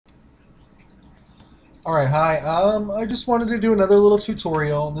Alright, hi. I just wanted to do another little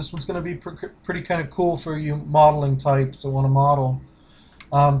tutorial. This one's going to be pretty kind of cool for you modeling types that want to model.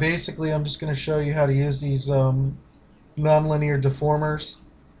 Basically, I'm just going to show you how to use these non-linear deformers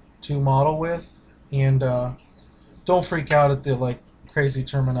to model with. And don't freak out at the crazy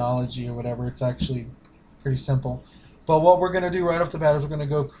terminology or whatever. It's actually pretty simple. But what we're going to do right off the bat is we're going to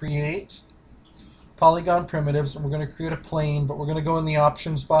go create polygon primitives, and we're going to create a plane, but we're going to go in the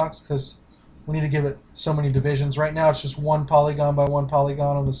options box because we need to give it so many divisions. Right now it's just one polygon by one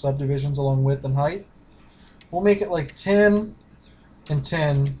polygon on the subdivisions along width and height. We'll make it like 10 and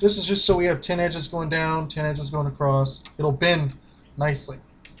 10. This is just so we have 10 edges going down, 10 edges going across. It'll bend nicely.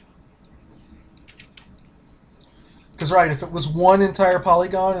 Because right, if it was one entire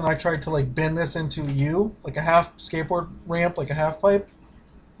polygon and I tried to bend this into a U, like a half skateboard ramp, like a half pipe,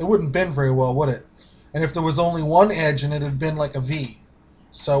 it wouldn't bend very well, would it? And if there was only one edge and it had been like a V.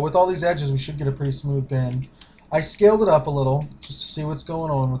 So with all these edges, we should get a pretty smooth bend. I scaled it up a little just to see what's going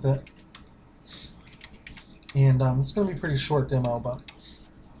on with it. And it's going to be a pretty short demo, but...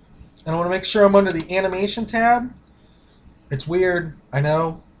 And I want to make sure I'm under the animation tab. It's weird, I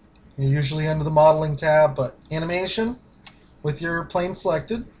know. You're usually under the modeling tab, but animation with your plane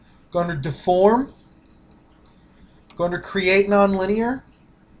selected. Go under deform. Go under create nonlinear.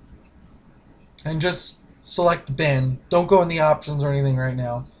 And just select bend. Don't go in the options or anything right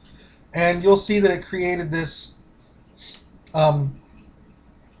now. And you'll see that it created this line.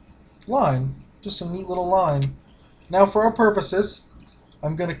 Just a neat little line. Now for our purposes,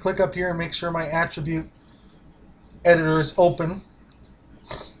 I'm going to click up here and make sure my attribute editor is open.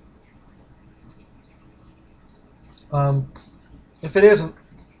 If it isn't,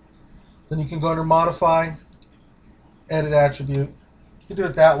 then you can go under modify, edit attribute. You can do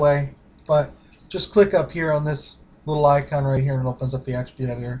it that way, but just click up here on this little icon right here and it opens up the attribute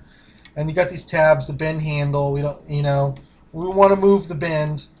editor. And you got these tabs, the bend handle. We don't, we want to move the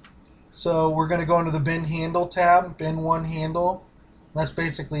bend. So we're going to go into the bend handle tab, bend one handle. That's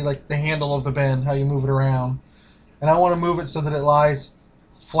basically like the handle of the bend, how you move it around. And I want to move it so that it lies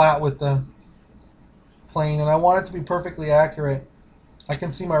flat with the plane. And I want it to be perfectly accurate. I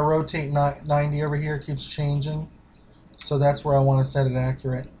can see my rotate 90 over here keeps changing. So that's where I want to set it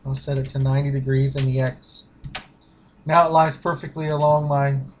accurate. I'll set it to 90 degrees in the X. Now it lies perfectly along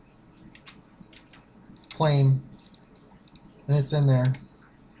my plane. And it's in there.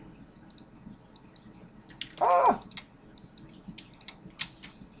 Ah!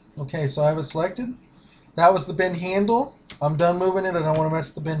 Okay, so I have it selected. That was the bend handle. I'm done moving it. I don't want to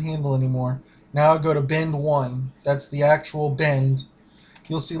mess with the bend handle anymore. Now I'll go to bend 1. That's the actual bend.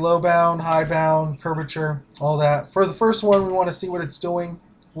 You'll see low bound, high bound, curvature, all that. For the first one, we want to see what it's doing.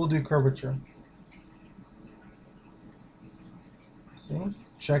 We'll do curvature. See?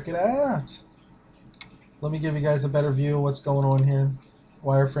 Check it out. Let me give you guys a better view of what's going on here.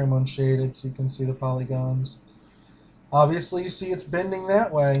 Wireframe unshaded so you can see the polygons. Obviously, you see it's bending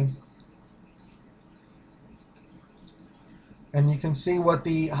that way. And you can see what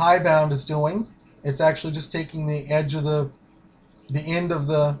the high bound is doing. It's actually just taking the edge of the end of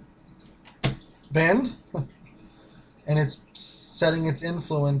the bend and it's setting its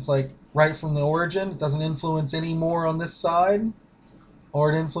influence like right from the origin. It doesn't influence any more on this side, or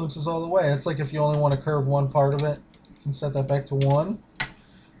it influences all the way. It's like if you only want to curve one part of it, you can set that back to 1.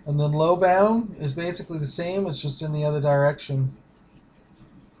 And then low bound is basically the same, it's just in the other direction.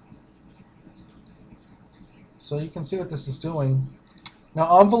 So you can see what this is doing.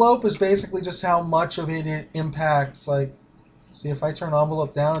 Now envelope is basically just how much of it impacts. Like, see, if I turn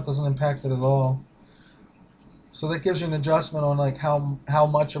envelope down, it doesn't impact it at all. So that gives you an adjustment on like how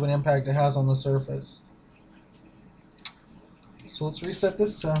much of an impact it has on the surface. So let's reset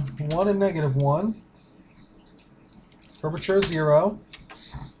this to 1 and -1. Curvature is 0.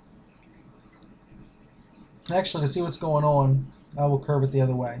 Actually, to see what's going on, I will curve it the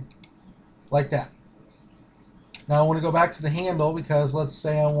other way. Like that. Now I want to go back to the handle because let's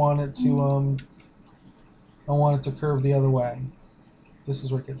say I want it to curve the other way. This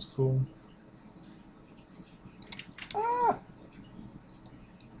is where it gets cool. Ah!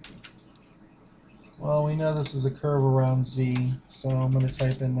 Well, we know this is a curve around Z, so I'm going to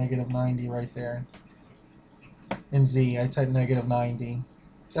type in -90 right there. In Z, I type -90.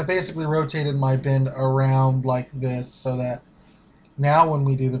 That basically rotated my bend around like this so that now when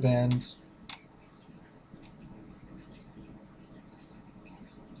we do the bend,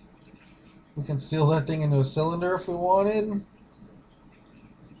 we can seal that thing into a cylinder if we wanted.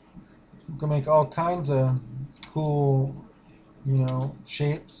 We can make all kinds of cool,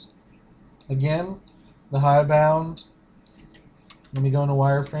 shapes. Again, the high bound Let me go into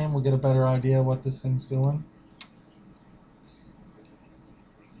wireframe. We'll get a better idea of what this thing's doing.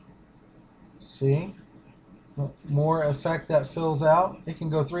 See? More effect that fills out. It can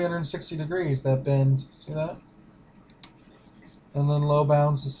go 360 degrees, that bend. See that? And then low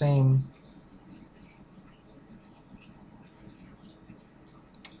bound's the same.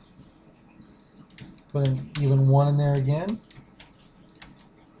 Put an even 1 in there again.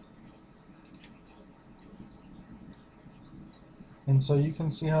 And so you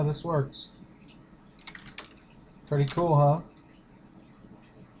can see how this works. Pretty cool, huh?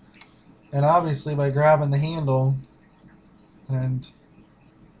 And obviously by grabbing the handle and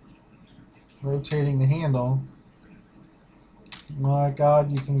rotating the handle, my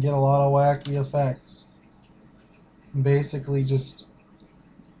God, you can get a lot of wacky effects. Basically just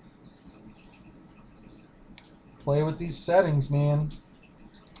play with these settings, man.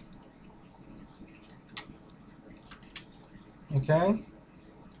 Okay?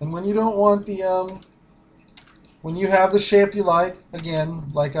 And when you don't want the, when you have the shape you like, again,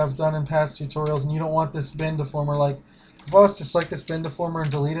 like I've done in past tutorials, and you don't want this bend deformer, like, if I was to select this bend deformer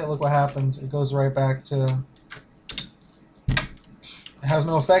and delete it, look what happens. It goes right back to, it has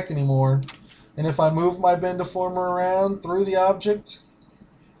no effect anymore. And if I move my bend deformer around through the object,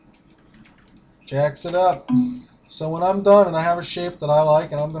 jacks it up. So when I'm done and I have a shape that I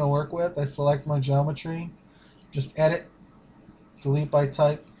like and I'm going to work with, I select my geometry, just edit, delete by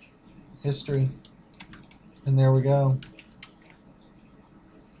type, history, and there we go.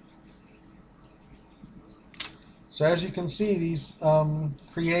 So as you can see, these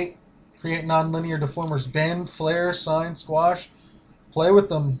create non-linear deformers, bend, flare, sine, squash. Play with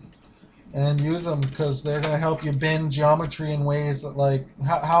them and use them because they're going to help you bend geometry in ways that, like,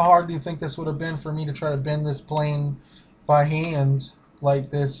 how hard do you think this would have been for me to try to bend this plane by hand like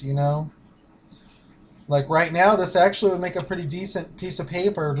this, you know? Like right now, this actually would make a pretty decent piece of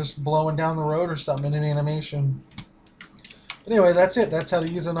paper just blowing down the road or something in an animation. But anyway, that's it. That's how to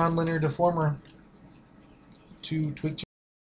use a non-linear deformer to tweak